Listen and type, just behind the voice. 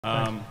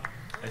I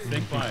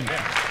think my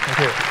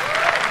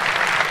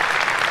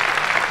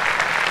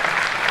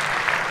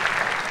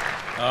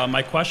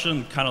my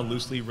question kind of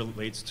loosely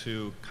relates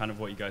to kind of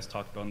what you guys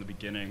talked about in the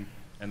beginning,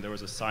 and there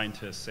was a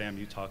scientist, Sam,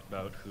 you talked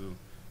about, who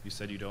you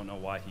said you don't know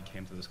why he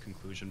came to this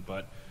conclusion,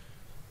 but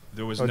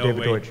there was no David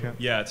way. Deutsch,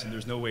 yeah.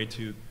 There's no way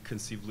to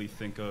conceivably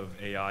think of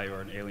AI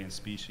or an alien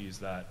species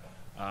that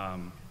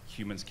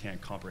humans can't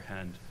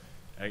comprehend.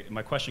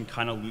 My question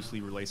kind of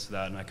loosely relates to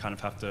that, and I kind of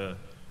have to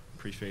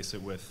preface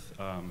it with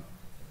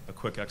a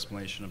quick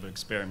explanation of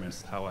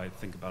experiments, how I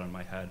think about it in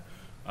my head.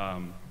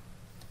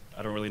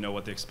 I don't really know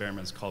what the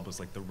experiment's called, but it's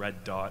like the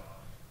red dot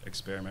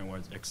experiment,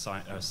 where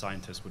a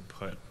scientist would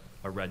put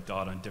a red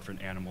dot on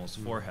different animals'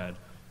 forehead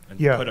and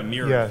put a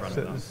mirror in front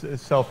of them.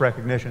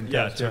 Self-recognition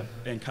test,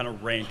 and kind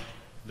of rank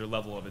their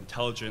level of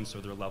intelligence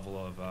or their level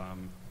of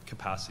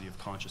capacity of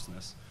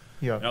consciousness.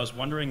 Yeah. And I was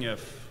wondering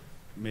if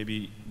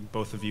maybe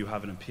both of you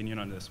have an opinion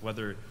on this,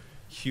 whether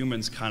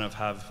humans kind of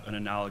have an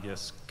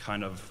analogous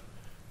kind of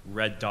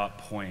red dot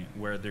point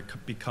where there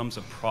becomes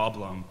a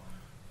problem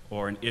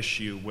or an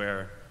issue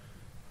where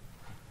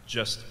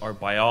just our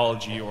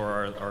biology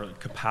or our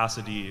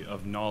capacity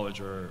of knowledge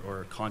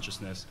or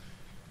consciousness,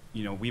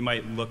 you know, we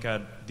might look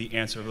at the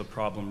answer of the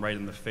problem right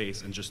in the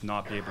face and just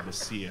not be able to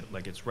see it.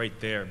 Like, it's right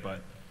there,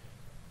 but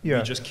we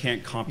just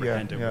can't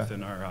comprehend it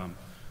within our...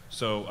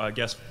 So I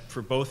guess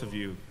for both of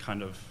you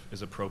kind of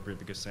is appropriate,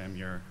 because Sam,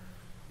 your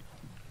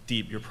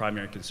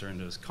primary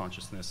concern is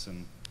consciousness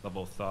and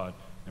level of thought.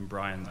 And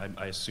Brian,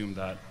 I assume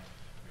that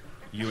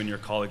you and your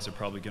colleagues are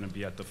probably going to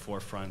be at the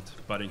forefront,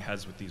 butting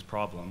heads with these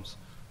problems.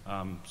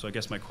 So I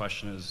guess my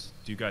question is,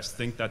 do you guys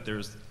think that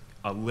there's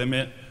a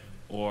limit,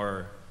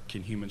 or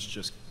can humans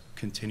just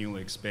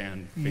continually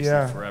expand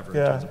basically forever?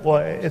 Yeah, well,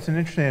 it's an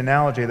interesting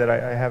analogy that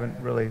I haven't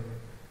really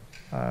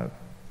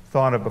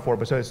thought of before.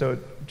 But so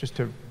just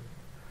to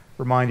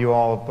remind you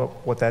all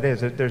about what that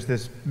is, there's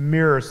this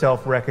mirror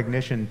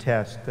self-recognition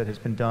test that has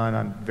been done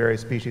on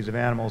various species of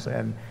animals,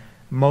 and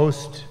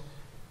most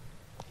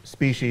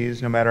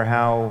species, no matter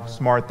how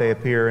smart they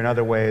appear in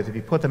other ways, if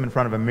you put them in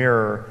front of a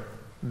mirror,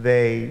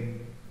 they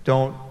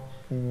don't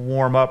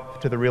warm up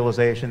to the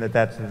realization that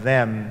that's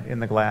them in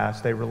the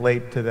glass. They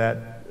relate to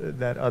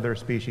that other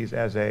species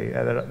as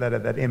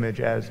that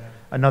image as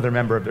another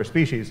member of their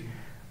species.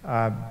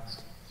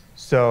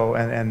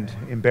 And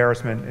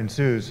embarrassment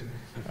ensues.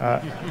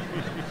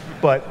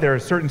 But there are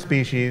certain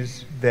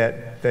species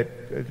that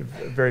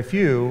very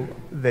few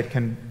that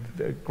can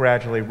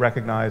gradually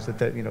recognize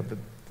that you know,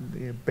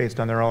 based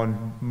on their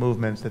own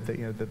movements, that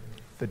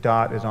the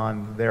dot is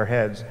on their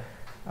heads.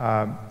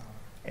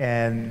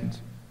 And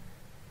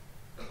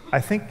I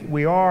think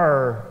we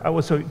are,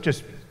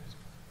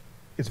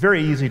 it's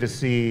very easy to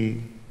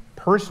see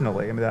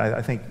personally. I mean,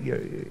 I think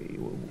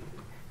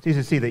it's easy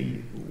to see that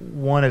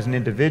one as an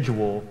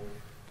individual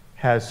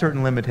has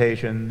certain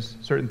limitations,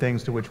 certain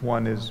things to which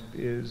one is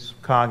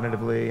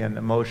cognitively and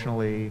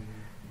emotionally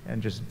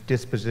and just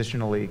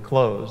dispositionally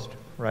closed,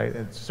 right?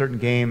 And certain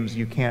games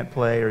you can't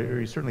play, or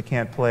you certainly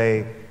can't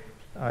play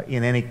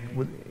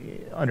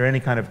under any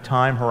kind of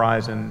time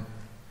horizon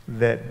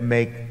that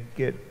make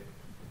it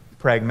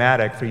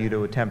pragmatic for you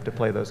to attempt to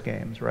play those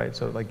games, right?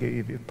 So, like,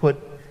 if you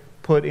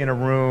put in a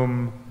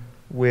room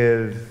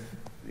with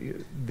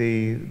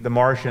the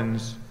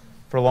Martians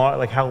for long,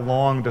 like, how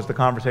long does the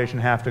conversation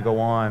have to go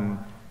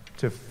on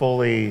to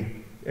fully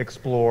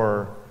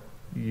explore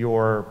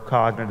your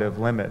cognitive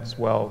limits?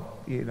 Well,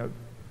 you know,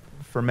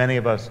 for many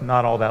of us,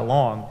 not all that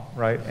long,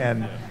 right?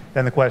 And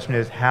then the question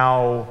is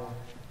how,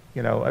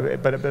 you know,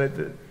 but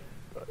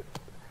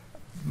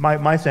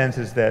my sense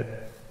is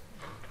that,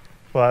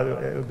 well,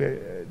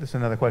 this is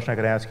another question I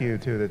could ask you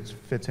too that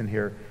fits in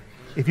here.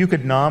 If you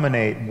could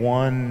nominate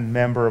one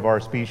member of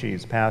our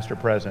species, past or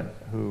present,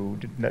 who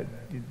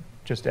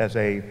just as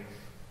a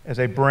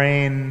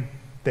brain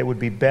that would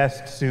be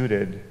best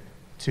suited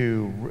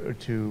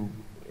to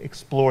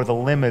explore the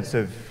limits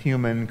of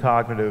human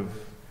cognitive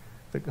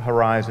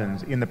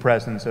horizons in the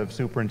presence of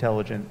super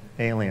intelligent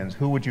aliens,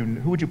 who would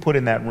you put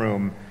in that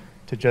room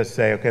to just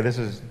say, okay, this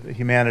is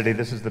humanity,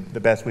 this is the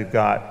best we've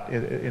got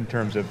in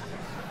terms of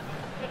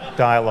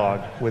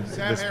dialogue with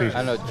the species?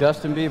 I don't know,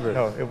 Justin Bieber.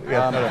 No,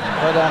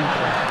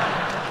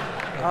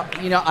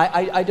 you know,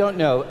 I don't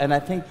know, and I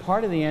think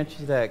part of the answer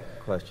to that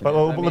question. But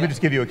let me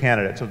just give you a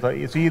candidate. So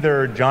it's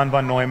either John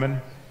von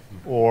Neumann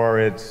or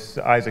it's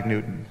Isaac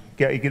Newton.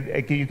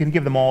 You can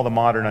give them all the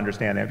modern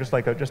understanding, just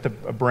like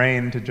a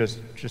brain to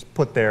just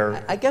put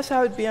there. I guess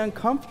I would be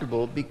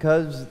uncomfortable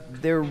because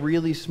they're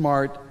really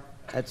smart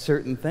at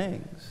certain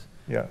things.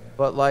 Yeah.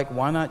 But, like,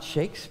 why not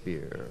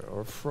Shakespeare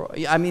or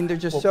Freud? I mean,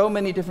 there's just so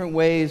many different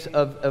ways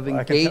of engaging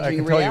reality. I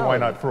can tell you why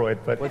not Freud,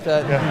 but... What's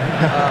that?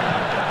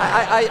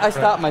 Yeah. I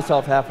stopped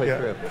myself halfway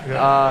through.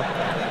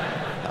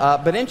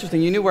 Yeah. But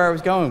interesting, you knew where I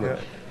was going with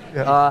it.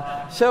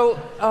 Yeah.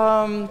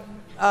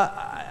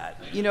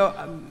 You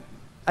know,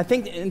 I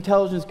think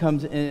intelligence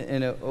comes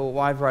in a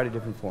wide variety of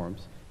different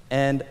forms.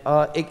 And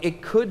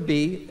it could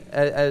be,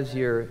 as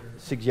you're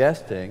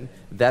suggesting,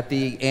 that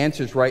the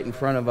answer's right in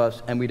front of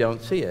us and we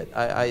don't see it.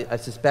 I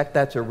suspect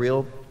that's a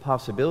real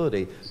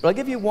possibility. But I'll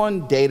give you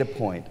one data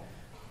point.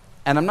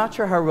 And I'm not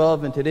sure how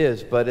relevant it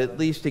is, but at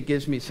least it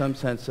gives me some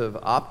sense of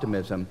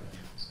optimism.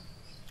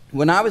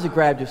 When I was a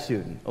graduate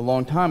student a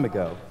long time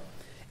ago,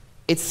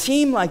 it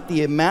seemed like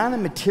the amount of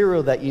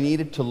material that you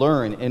needed to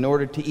learn in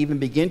order to even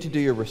begin to do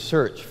your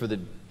research for the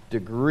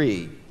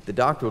degree, the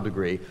doctoral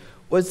degree,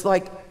 was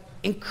like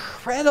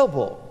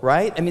incredible,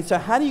 right? I mean, so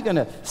how are you going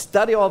to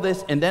study all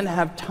this and then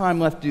have time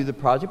left to do the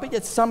project, but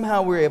yet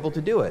somehow we're able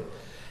to do it?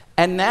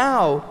 And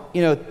now,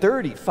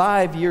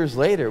 35 years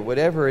later,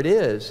 whatever it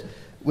is,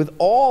 with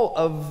all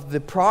of the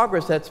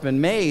progress that's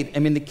been made, I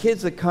mean, the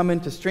kids that come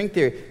into string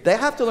theory, they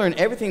have to learn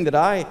everything that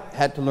I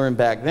had to learn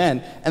back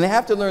then, and they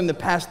have to learn the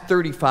past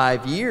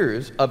 35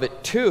 years of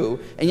it too,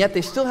 and yet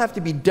they still have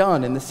to be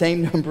done in the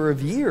same number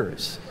of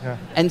years. Yeah.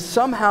 And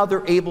somehow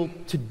they're able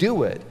to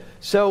do it.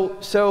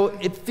 So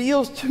it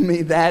feels to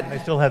me that... And they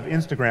still have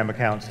Instagram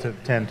accounts to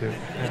tend to.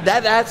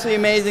 That's the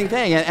amazing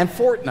thing. And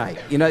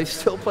Fortnite, they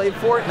still play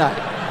Fortnite,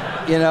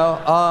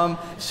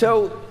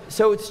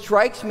 So it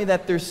strikes me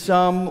that there's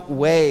some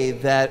way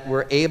that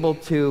we're able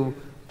to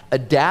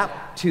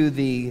adapt to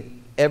the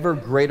ever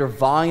greater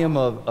volume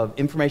of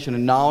information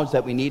and knowledge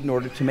that we need in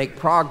order to make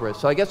progress.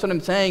 So I guess what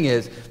I'm saying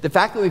is the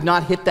fact that we've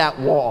not hit that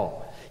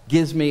wall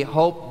gives me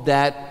hope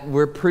that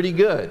we're pretty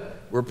good,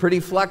 we're pretty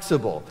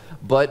flexible.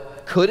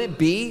 But could it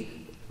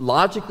be,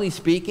 logically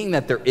speaking,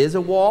 that there is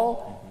a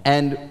wall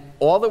and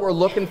all that we're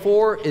looking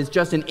for is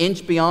just an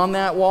inch beyond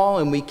that wall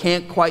and we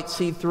can't quite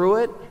see through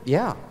it?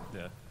 Yeah.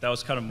 That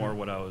was kind of more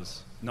what I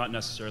was, not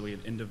necessarily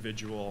an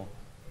individual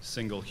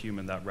single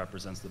human that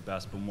represents the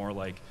best, but more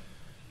like,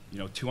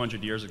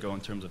 200 years ago in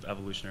terms of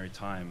evolutionary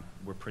time,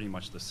 we're pretty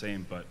much the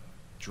same, but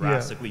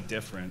drastically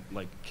different.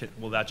 Like,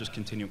 will that just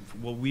continue?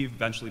 Will we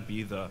eventually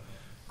be the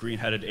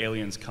green-headed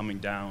aliens coming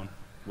down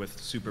with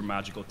super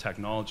magical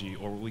technology,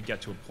 or will we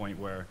get to a point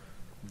where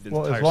the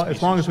entire species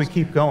as long as we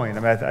keep going.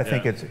 I mean, I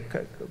think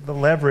the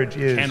leverage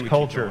is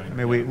culture. Keep going?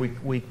 I mean,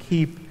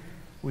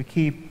 we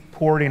keep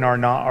porting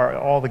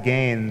all the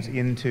gains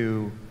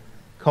into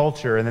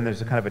culture, and then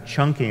there's a kind of a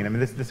chunking. I mean,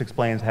 this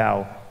explains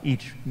how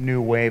each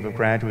new wave of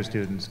graduate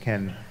students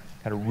can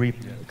kind of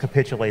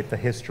recapitulate the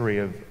history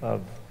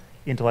of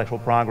intellectual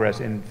progress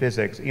in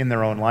physics in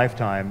their own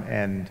lifetime,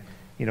 and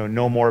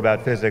know more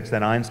about physics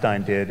than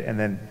Einstein did, and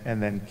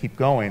then keep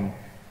going.